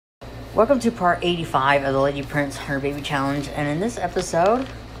Welcome to part 85 of the Lady Prince Her Baby Challenge, and in this episode,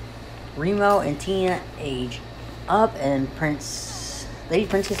 Remo and Tina age up, and Lady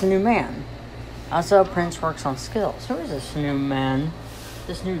Prince gets a new man. Also, Prince works on skills. Who is this new man?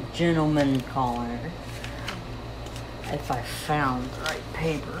 This new gentleman caller? If I found the right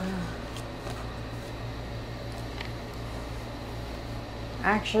paper.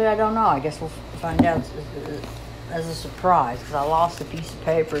 Actually, I don't know. I guess we'll find out as a surprise, because I lost a piece of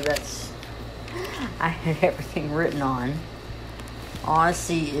paper I had everything written on. All I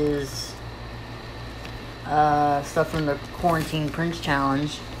see is stuff from the Quarantine Prince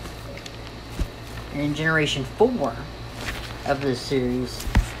Challenge in Generation 4 of this series.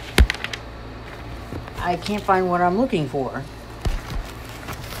 I can't find what I'm looking for.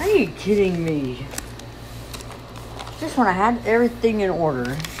 Are you kidding me? Just when I had everything in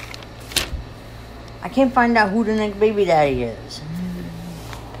order, I can't find out who the next baby daddy is.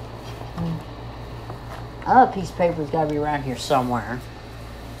 Another piece of paper's got to be around here somewhere.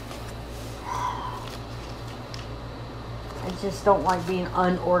 I just don't like being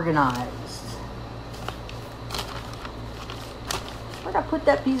unorganized. Where'd I put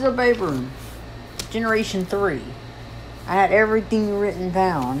that piece of paper? Generation 3. I had everything written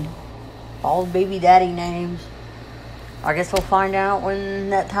down. All the baby daddy names. I guess we'll find out when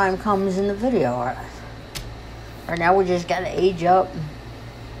that time comes in the video. Right now we just gotta age up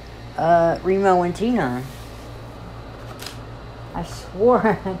Remo and Tina. I swore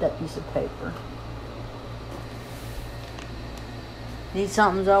I had that piece of paper. Need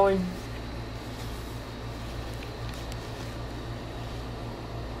something, Zoe?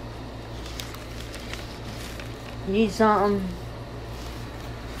 Need something?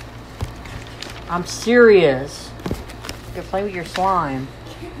 I'm serious. You can play with your slime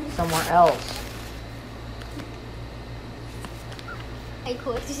somewhere else. I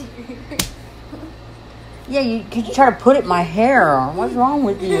quit. Yeah, could you try to put it in my hair? What's wrong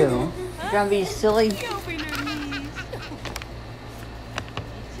with you? You trying to be silly?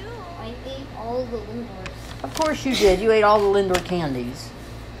 I ate all the Lindors. Of course you did. You ate all the Lindor candies.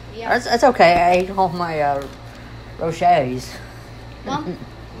 Yeah. That's okay. I ate all my Rochers. Mom?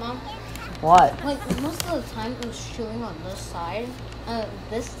 What? Like, most of the time it was chewing on this side.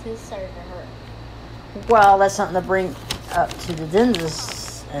 This started to hurt. Well, that's something to bring up to the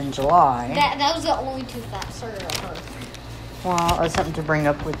dentist in July. That was the only tooth that started to hurt. Well, that's something to bring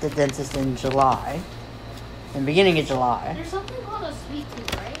up with the dentist in July. In the beginning of July. There's something called a sweet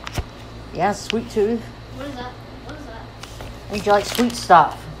tooth, right? Yeah, sweet tooth. What is that? What is that? I think you like sweet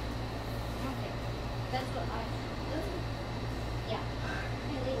stuff. Okay. That's what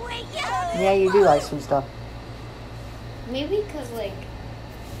yeah. Yeah, you do like sweet stuff. Maybe because, like,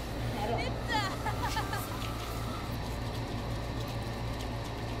 I don't know.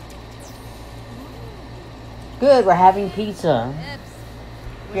 Good, we're having pizza.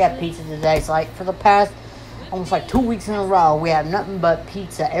 We had pizza today. It's like for the past almost like 2 weeks in a row, we have nothing but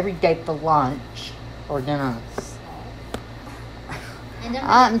pizza every day for lunch or dinner.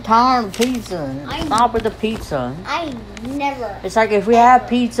 I'm tired of pizza. Stop with the pizza. I never. It's like if we have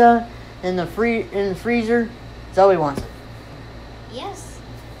pizza in the freezer, Zoe wants it. Yes,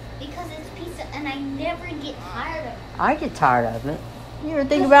 because it's pizza, and I never get tired of it. I get tired of it. You ever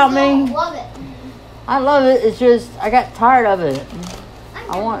think about me? I love it. I love it. It's just I got tired of it.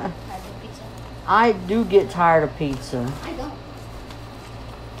 Tired of pizza. I do get tired of pizza. I don't.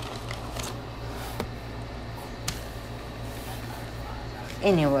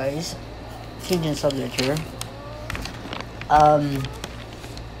 Anyways, changing subject here.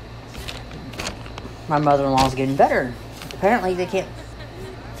 My mother-in-law's getting better. Apparently, they can't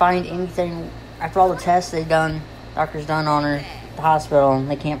find anything after all the tests doctors done on her at the hospital, and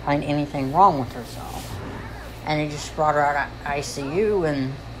they can't find anything wrong with her. And they just brought her out of ICU,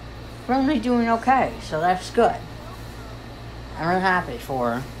 and we're only doing okay, so that's good. I'm really happy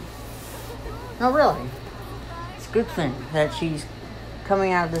for her. No, really. It's a good thing that she's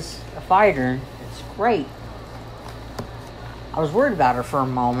coming out of this a fighter. It's great. I was worried about her for a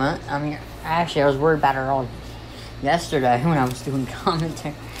moment. I mean, actually, I was worried about her all yesterday when I was doing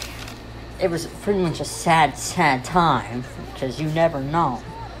commentary. It was pretty much a sad, sad time, because you never know.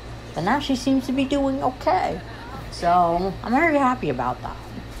 But now she seems to be doing okay. So, I'm very happy about that.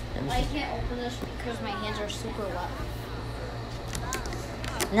 I can't open this because my hands are super wet.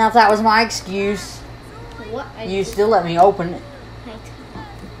 Now, if that was my excuse, What? you still let me open it.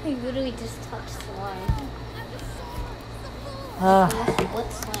 I literally just touched slime. What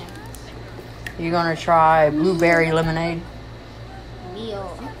slime? You gonna try blueberry lemonade?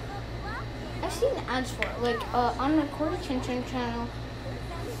 I've seen ads for it. Like, on the Quarter Chin Chin channel,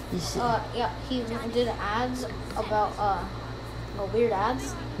 You see? Yeah, he did ads about weird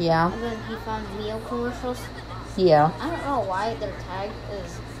ads, Yeah. and then he found Mio commercials. Yeah. I don't know why their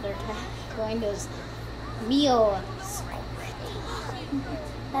tagline is Mio.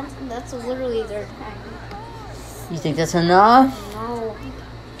 That's literally their tag. You think that's enough? No.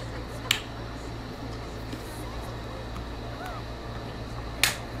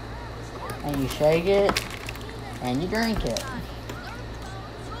 And you shake it, and you drink it.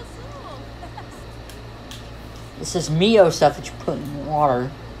 This is Mio stuff that you put in water.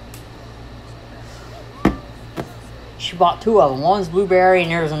 She bought 2 of them. One's blueberry,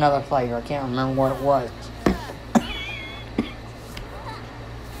 and there's another flavor. I can't remember what it was.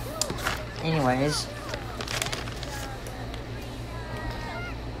 Anyways.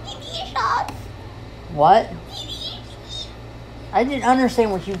 What? I didn't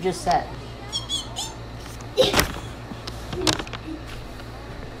understand what you just said.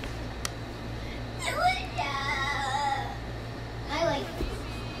 I like it.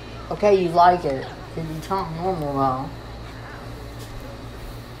 Okay, you like it. Did you talk normal though?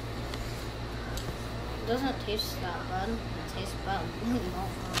 It doesn't taste that bad. It tastes bad. No, it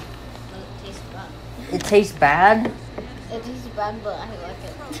doesn't taste bad. It tastes bad? It tastes bad, but I like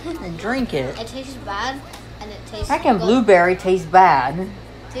it. Then drink it. It tastes bad, and it tastes How can good. blueberry taste bad? It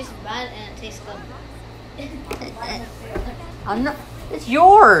tastes bad, and it tastes good. I'm not. It's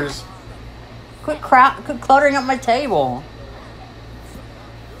yours. Quit cluttering up my table.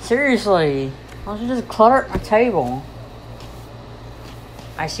 Seriously, why don't you just clutter up my table?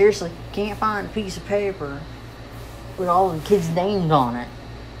 I seriously can't find a piece of paper with all the kids' names on it.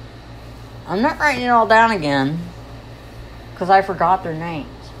 I'm not writing it all down again because I forgot their names.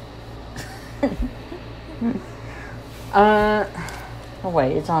 Oh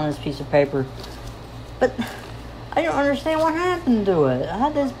wait, it's on this piece of paper. But I don't understand what happened to it. I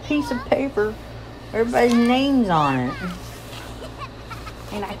had this piece of paper, everybody's names on it,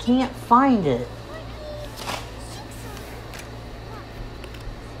 and I can't find it.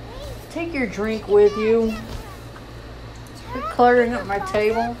 Take your drink with you. Quit cluttering up my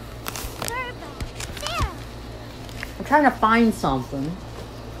table. I'm trying to find something.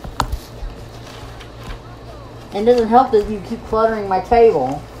 And it doesn't help that you keep cluttering my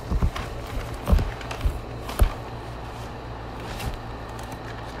table.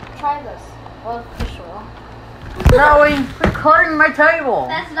 Try this. Well, for sure. Zoe, quit cluttering my table.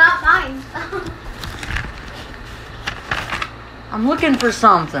 That's not mine. I'm looking for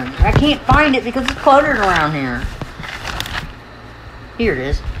something. I can't find it because it's cluttered around here. Here it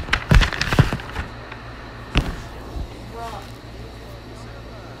is.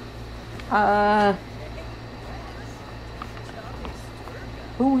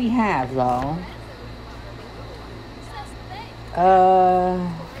 Who we have though?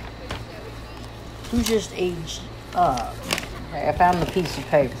 Who just aged up? Okay, I found the piece of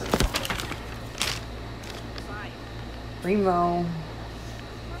paper. Remo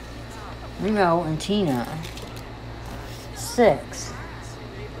and Tina. 6.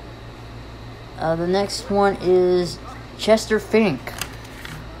 The next one is Chester Fink.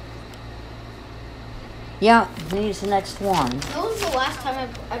 Yeah, he's the next one. When was the last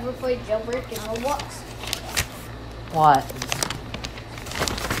time I ever played Jailbreak in Roblox? What?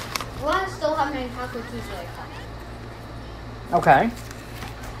 Well, I still have my Taco Tuesday account. Okay. And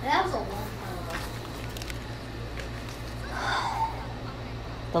that was a long time ago.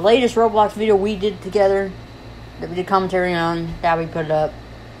 The latest Roblox video we did together, that we did commentary on, that we put up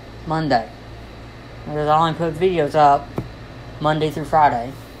Monday. Because I only put videos up Monday through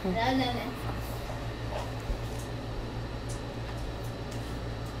Friday. No.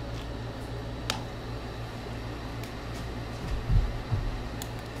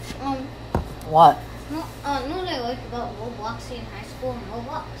 What? No, what I like about Roblox in high school and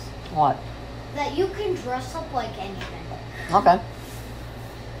Roblox? What? That you can dress up like anything. Okay.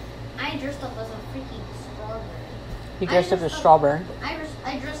 I dressed up as a freaking strawberry. You dressed up as strawberry. I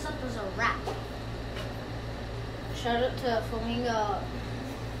dressed up as a rat. Shout out to Flamingo.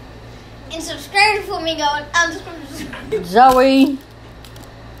 And subscribe to Flamingo. And I'm just going to Zoe.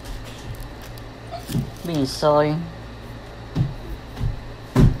 Being silly.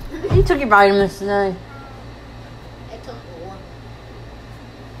 You took your vitamins today. I took one.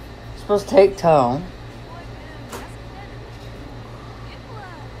 Supposed to take toe.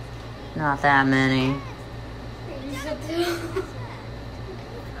 Not that many.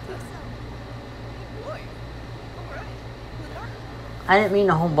 I didn't mean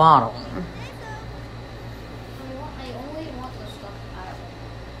the whole bottle. I only want the stuff out of it.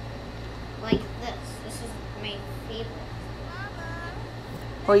 Like this. This is my favorite.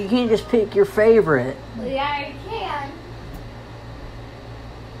 Well, you can't just pick your favorite. Yeah, I can.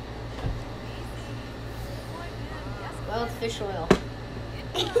 Well, with fish oil.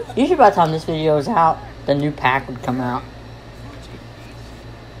 Usually by the time this video is out, the new pack would come out.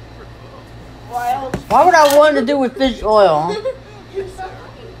 Why would I want to do with fish oil?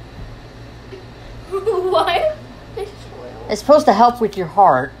 What? Fish oil. It's supposed to help with your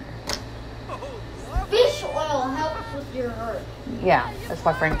heart. Fish oil helps with your heart. Yeah, that's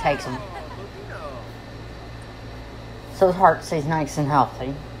why Frank takes them. So his heart stays nice and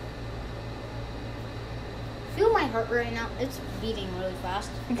healthy. Feel my heart right now. It's beating really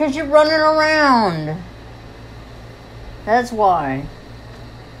fast. Because you're running around. That's why.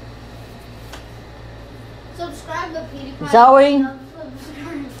 Subscribe to PewDiePie. Zoe?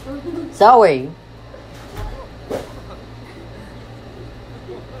 Zoe.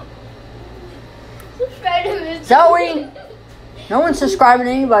 Subscribe to Mr. Zoe! No one's subscribing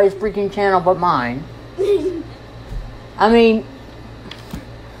to anybody's freaking channel but mine. I mean,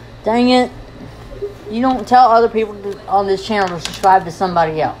 dang it. You don't tell other people on this channel to subscribe to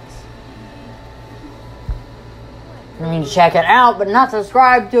somebody else. I mean, check it out, but not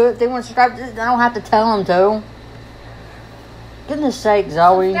subscribe to it. If they want to subscribe to it, I don't have to tell them to. Goodness sake,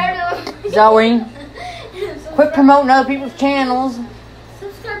 Zoe. Zoe. Quit promoting other people's channels.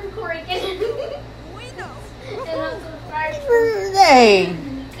 Subscribe to Corey. Hey,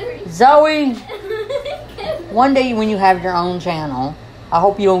 Zoe. One day when you have your own channel, I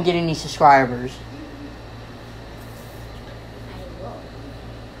hope you don't get any subscribers.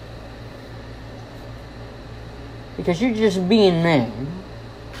 Because you're just being mean.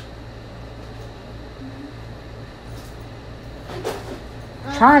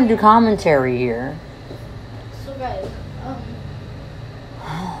 Trying to do commentary here. So guys,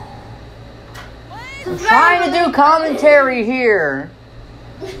 I'm trying to do commentary here.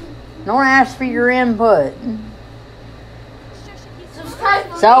 No one asked for your input.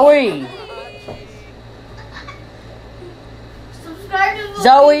 subscribe to Zoe. Subscribe to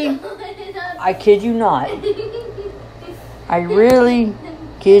Zoe. I kid you not. I really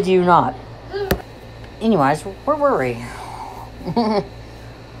kid you not. Anyways, where were we? Oh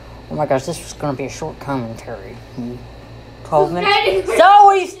my gosh, this was going to be a short commentary. 12 minutes.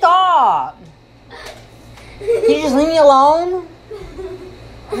 Zoe, stop! Can you just leave me alone?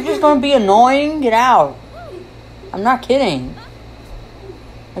 You're just going to be annoying. Get out. I'm not kidding.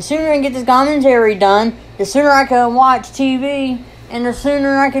 The sooner I can get this commentary done, the sooner I can watch TV, and the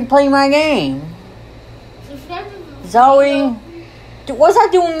sooner I can play my game. Zoe, was I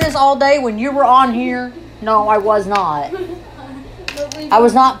doing this all day when you were on here? No, I was not. I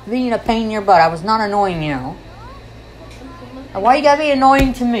was not being a pain in your butt. I was not annoying you. And why you gotta be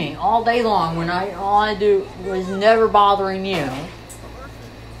annoying to me all day long when all I do was never bothering you?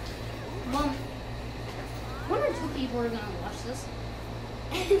 Mom, one or two people are gonna watch this.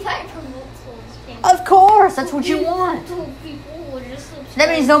 If I promote someone's channel, Of course, that's what you want. 2 people will just subscribe. That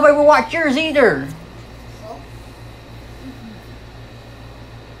means nobody will watch yours either.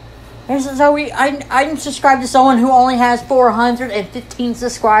 Here's Zoe. I'm subscribed to someone who only has 415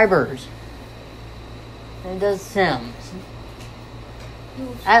 subscribers. And does Sims.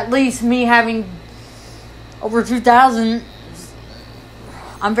 At least me having over 2,000,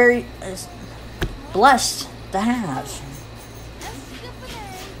 I'm very blessed to have.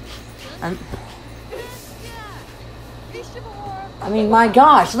 I mean, my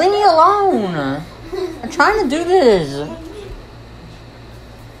gosh, leave me alone. I'm trying to do this.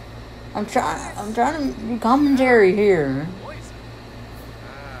 I'm trying to do commentary here.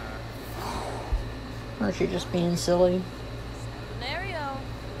 Or is she just being silly?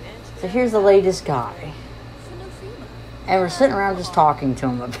 So here's the latest guy. And we're sitting around just talking to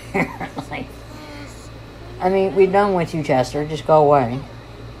him, apparently. I mean, we're done with you, Chester. Just go away.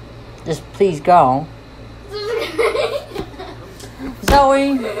 Just please go.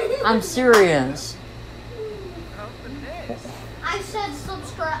 Zoe, I'm serious. I said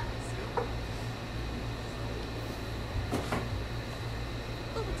subscribe.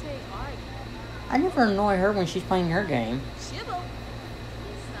 I never annoy her when she's playing her game.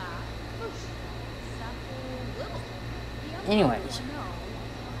 Anyways,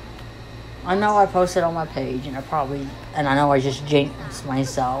 I know I posted on my page, and I know I just jinxed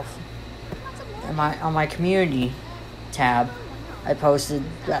myself. On my community tab, I posted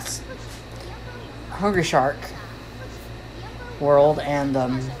that's Hungry Shark World, and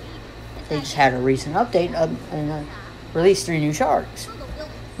they just had a recent update and released 3 new sharks.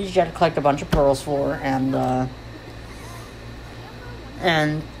 You just got to collect a bunch of pearls for and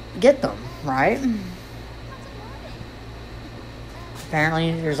get them, right?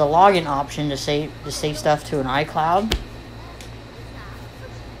 Apparently, there's a login option to save stuff to an iCloud.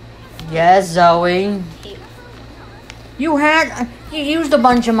 Yes, Zoe. Tape. You used a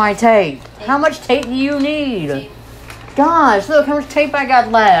bunch of my tape. How much tape do you need? Tape. Gosh, look how much tape I got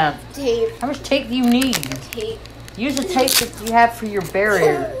left. Tape. How much tape do you need? Tape. Use the tape that you have for your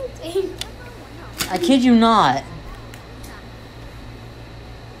barrier. Tape. I kid you not.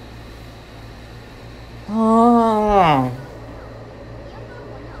 Oh.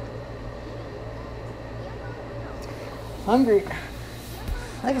 Hungry.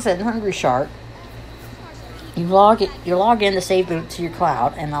 Like I said, Hungry Shark. You log in to save it to your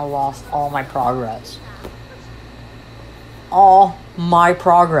cloud, and I lost all my progress. All my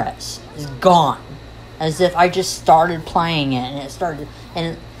progress is gone, as if I just started playing it, and it started,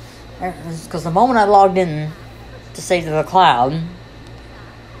 and because the moment I logged in to save to the cloud,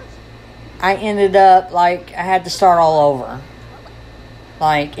 I ended up like I had to start all over,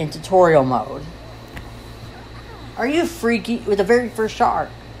 like in tutorial mode. Are you freaky with the very first shark?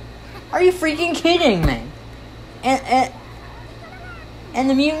 Are you freaking kidding me? And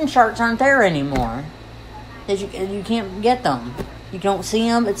the mutant sharks aren't there anymore. You can't get them. You don't see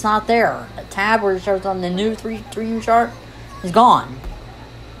them. It's not there. A tab where it shows on the new three new shark is gone.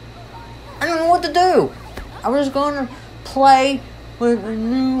 I don't know what to do. I was going to play with a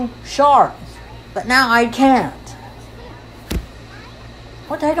new shark, but now I can't.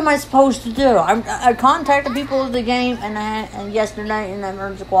 What the heck am I supposed to do? I contacted people of the game and yesterday, and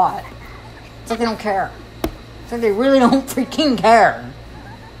they're just quiet. It's like they don't care. It's like they really don't freaking care.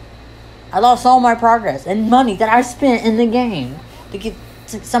 I lost all my progress and money that I spent in the game to get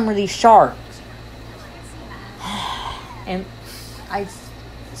some of these sharks. And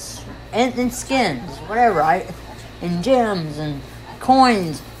and skins, whatever. And gems and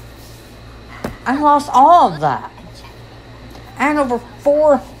coins. I lost all of that. I had over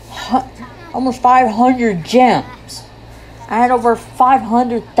almost 500 gems. I had over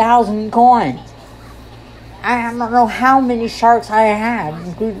 500,000 coins. I don't know how many sharks I had,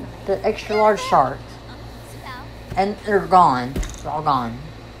 including the extra large sharks. And they're gone. They're all gone.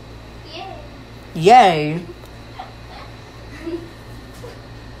 Yay.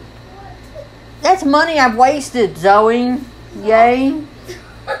 That's money I've wasted, Zoe. Yay.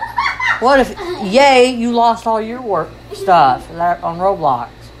 What if, yay, you lost all your work stuff on Roblox?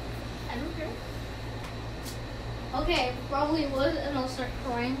 I don't care. Okay, probably would, and I'll start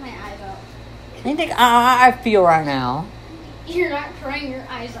crying my eyes out. Anything I feel right now. You're not crying your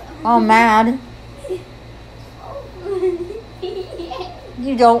eyes out. I'm mad.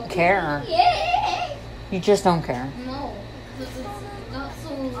 You don't care. You just don't care. No, because it's not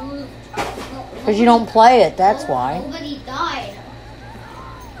so. Because you don't play it, that's why. Nobody died.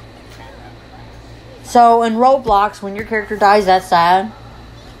 So in Roblox, when your character dies, that's sad.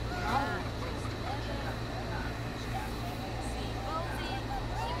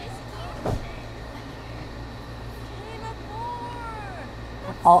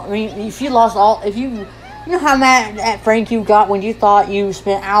 I mean, if you lost all, you know how mad at Frank you got when you thought you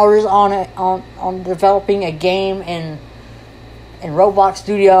spent hours on developing a game in Roblox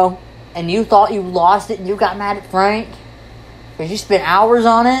Studio, and you thought you lost it, and you got mad at Frank because you spent hours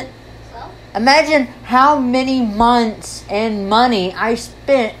on it. Imagine how many months and money I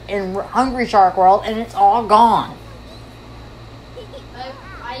spent in Hungry Shark World, and it's all gone.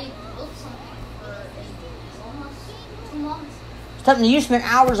 I built something for almost 2 months. Something you spent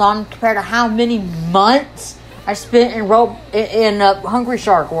hours on compared to how many months I spent in Hungry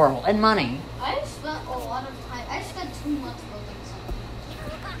Shark World and money. I spent a lot of time. I spent 2 months building something.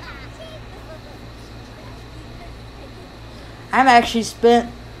 I've actually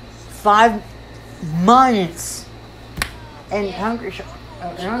spent 5 months in Hungry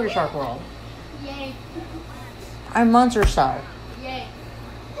Shark World. Yay. 5 months or so. Yay.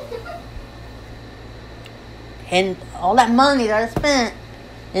 And all that money that I spent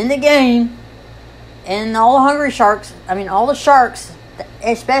in the game, and all the Hungry Sharks, all the sharks,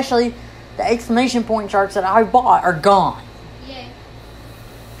 especially the exclamation point sharks that I bought, are gone. Yay.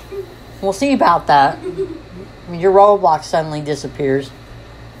 We'll see about that. Your Roblox suddenly disappears.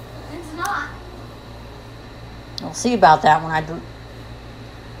 It's not. We'll see about that when I do.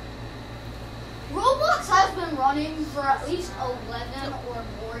 Roblox has been running for at least 11 or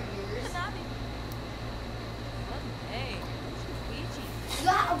more years.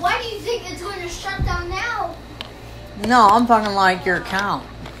 Why do you think it's going to shut down now? No, I'm talking like your account.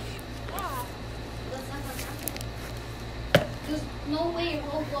 That's not going to happen. There's no way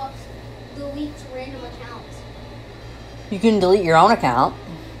Roblox deletes random accounts. You can delete your own account.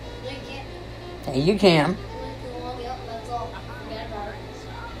 They can't. Yeah, you can. Like, you log out, that's all. Forget about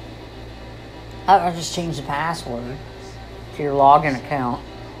I'll just change the password to your login account.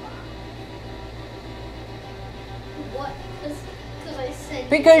 What? Because I said.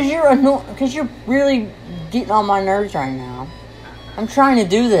 Because you're really getting on my nerves right now. I'm trying to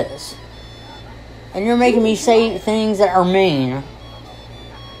do this, and you're making me say things that are mean.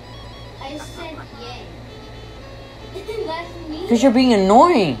 I said yay. That's me. Because you're being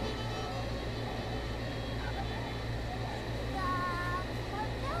annoying.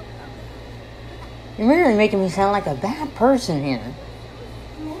 You're really making me sound like a bad person here.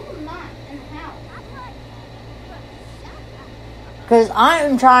 No, I'm not. And how? Because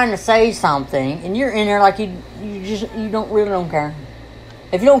I'm trying to say something, and you're in there like you don't care.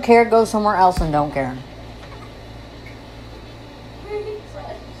 If you don't care, go somewhere else and don't care.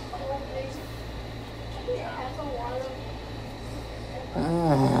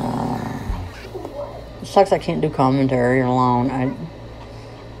 It sucks I can't do commentary alone.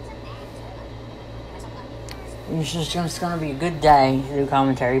 It's just going to be a good day to do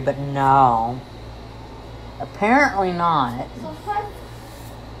commentary, but no. Apparently not.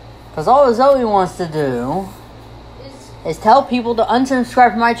 Because all Zoe wants to do is tell people to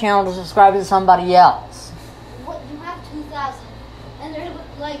unsubscribe from my channel to subscribe to somebody else. What? You have 2,000. And there's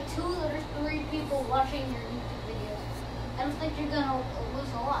like 2 or 3 people watching your YouTube videos. I don't think you're going to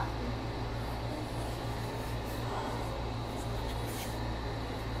lose a lot.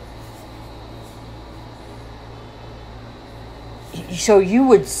 So you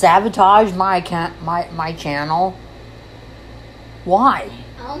would sabotage my account, my channel? Why?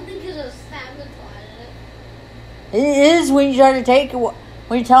 I don't think it's a sabotage it. It is when you try to take when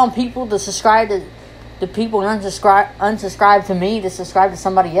you're telling people to subscribe to people and unsubscribe to me to subscribe to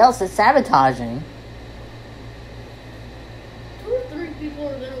somebody else. It's sabotaging. 2 or 3 people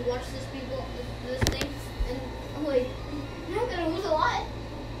are gonna watch this thing, and like you're not gonna lose a lot.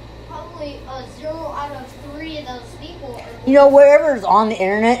 Probably 0 out of 3 of those people are. You know, whatever's on the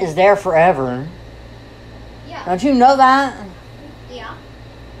internet is there forever. Yeah. Don't you know that? Yeah.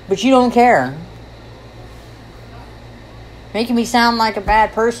 But you don't care. Making me sound like a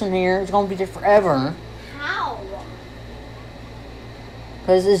bad person here. It's gonna be there forever. How?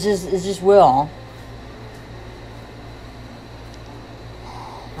 Because it's just will.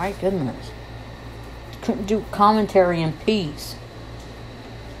 My goodness. Couldn't do commentary in peace.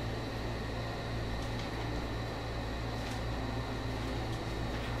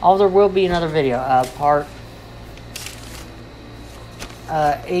 Oh, there will be another video. Part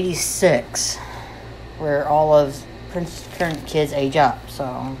 86. Where all of Prince's current kids age up.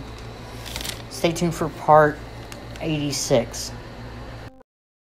 So, stay tuned for part 86.